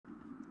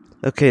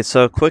Okay,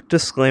 so a quick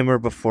disclaimer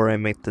before I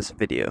make this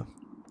video.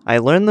 I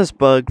learned this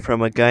bug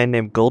from a guy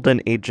named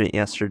Golden Agent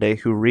yesterday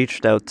who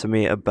reached out to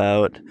me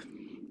about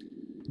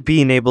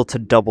being able to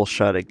double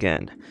shot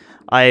again.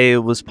 I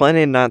was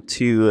planning not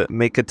to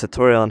make a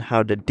tutorial on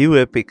how to do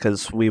it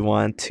because we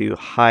want to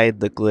hide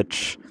the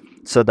glitch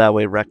so that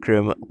way Rec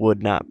Room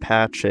would not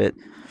patch it.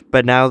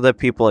 But now that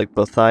people like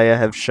Bothaya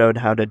have showed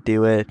how to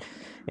do it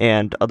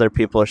and other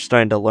people are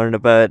starting to learn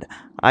about it,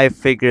 I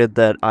figured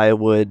that I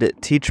would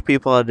teach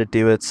people how to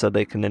do it so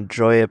they can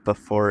enjoy it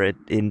before it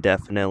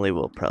indefinitely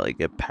will probably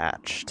get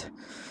patched.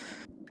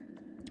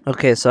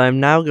 Okay, so I'm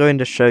now going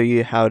to show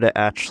you how to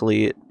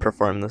actually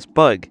perform this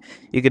bug.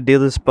 You could do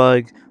this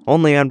bug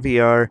only on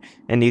VR,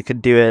 and you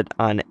could do it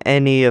on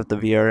any of the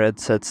VR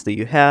headsets that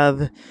you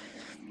have.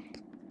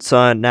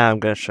 So now I'm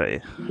going to show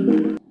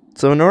you.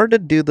 So in order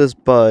to do this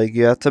bug,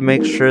 you have to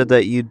make sure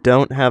that you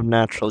don't have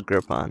natural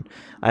grip on.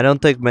 I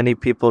don't think many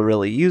people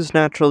really use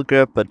natural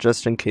grip, but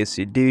just in case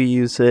you do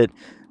use it,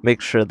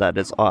 make sure that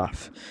it's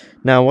off.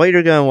 Now what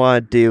you're going to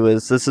want to do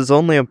is, this is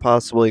only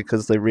impossible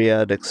because they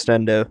re-add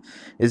extendo,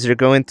 is you're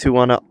going to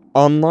want to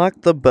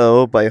unlock the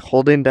bow by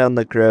holding down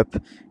the grip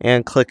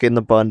and clicking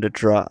the button to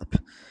drop.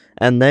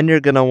 And then you're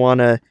going to want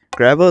to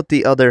grab out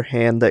the other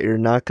hand that you're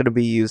not going to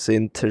be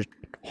using to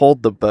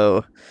hold the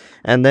bow,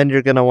 and then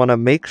you're going to want to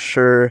make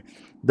sure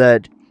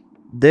that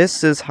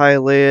this is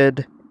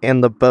highlighted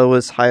and the bow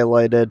is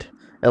highlighted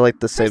at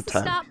like the same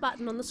time. Press the start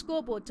button on the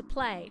scoreboard to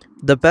play.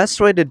 The best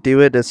way to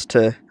do it is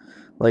to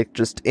like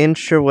just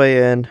inch your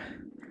way in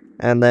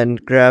and then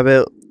grab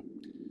it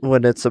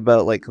when it's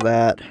about like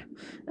that,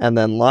 and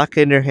then lock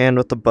in your hand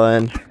with the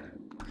button,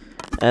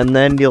 and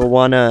then you'll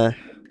want to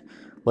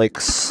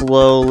like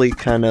slowly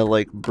kind of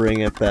like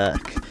bring it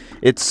back.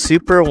 It's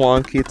super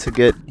wonky to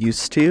get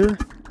used to,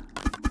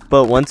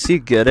 but once you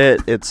get it,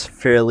 it's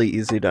fairly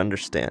easy to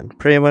understand.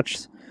 Pretty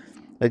much,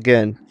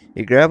 again,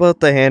 you grab out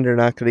the hand you're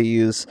not going to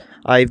use.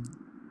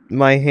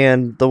 My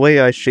hand, the way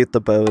I shoot the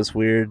bow is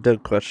weird,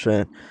 don't question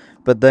it.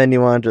 But then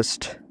you want to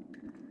just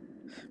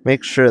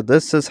make sure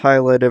this is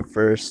highlighted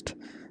first,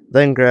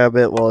 then grab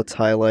it while it's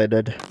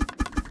highlighted,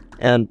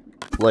 and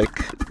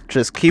like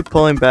just keep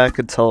pulling back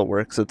until it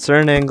works. At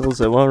certain angles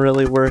it won't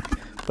really work,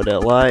 but at a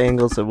lot of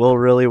angles it will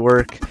really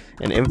work.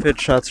 An infinite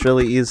shot's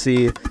really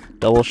easy,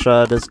 double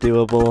shot is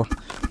doable,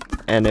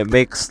 and it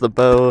makes the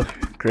bow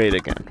great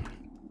again.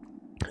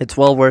 It's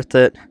well worth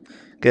it.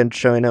 Again,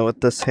 showing it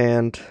with this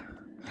hand.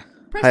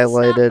 Press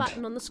Highlighted, the start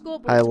button on the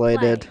scoreboard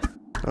highlighted, to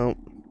play. oh,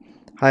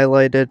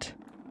 highlighted,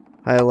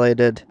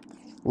 highlighted,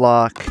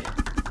 lock,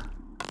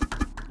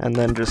 and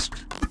then just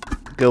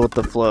go with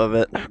the flow of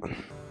it.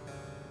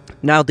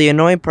 Now, the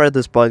annoying part of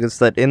this bug is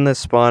that in the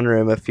spawn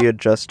room, if you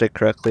adjust it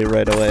correctly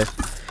right away,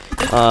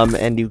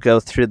 and you go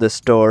through this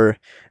door,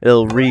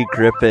 it'll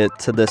re-grip it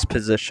to this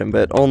position,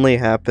 but it only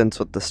happens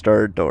with the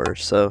starter door,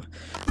 so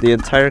the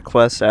entire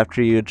quest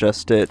after you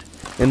adjust it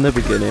in the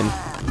beginning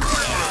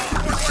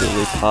is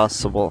really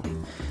possible.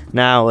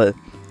 Now,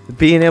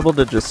 being able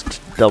to just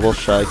double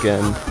shot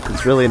again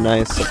is really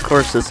nice. Of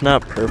course, it's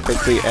not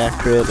perfectly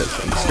accurate, as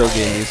I'm still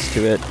getting used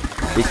to it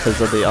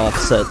because of the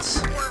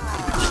offsets,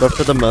 but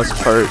for the most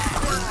part,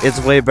 it's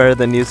way better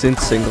than using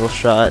single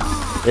shot.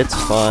 It's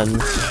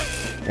fun,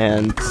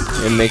 and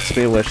it makes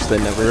me wish they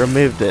never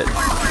removed it.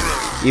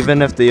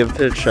 Even if the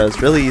infinite shot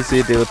is really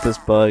easy to do with this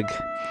bug,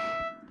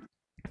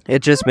 it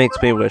just makes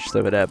me wish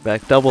they would add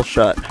back double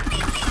shot.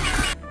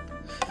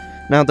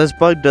 Now this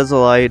bug does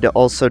allow you to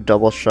also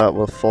double shot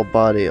with full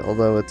body,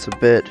 although it's a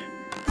bit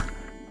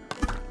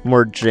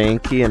more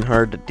janky and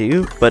hard to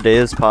do, but it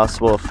is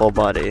possible with full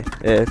body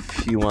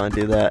if you want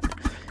to do that.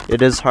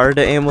 It is hard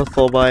to aim with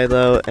full body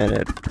though, and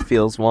it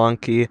feels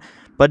wonky,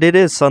 but it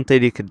is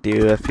something you could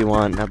do if you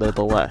want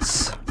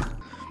nevertheless.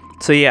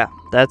 So yeah,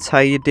 that's how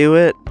you do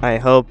it. I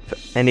hope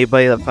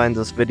anybody that finds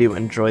this video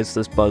enjoys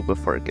this bug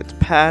before it gets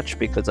patched,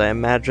 because I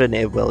imagine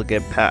it will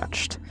get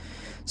patched.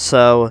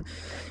 So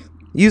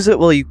use it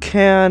while you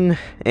can,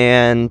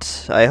 and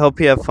I hope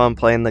you have fun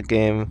playing the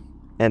game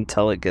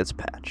until it gets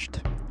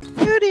patched.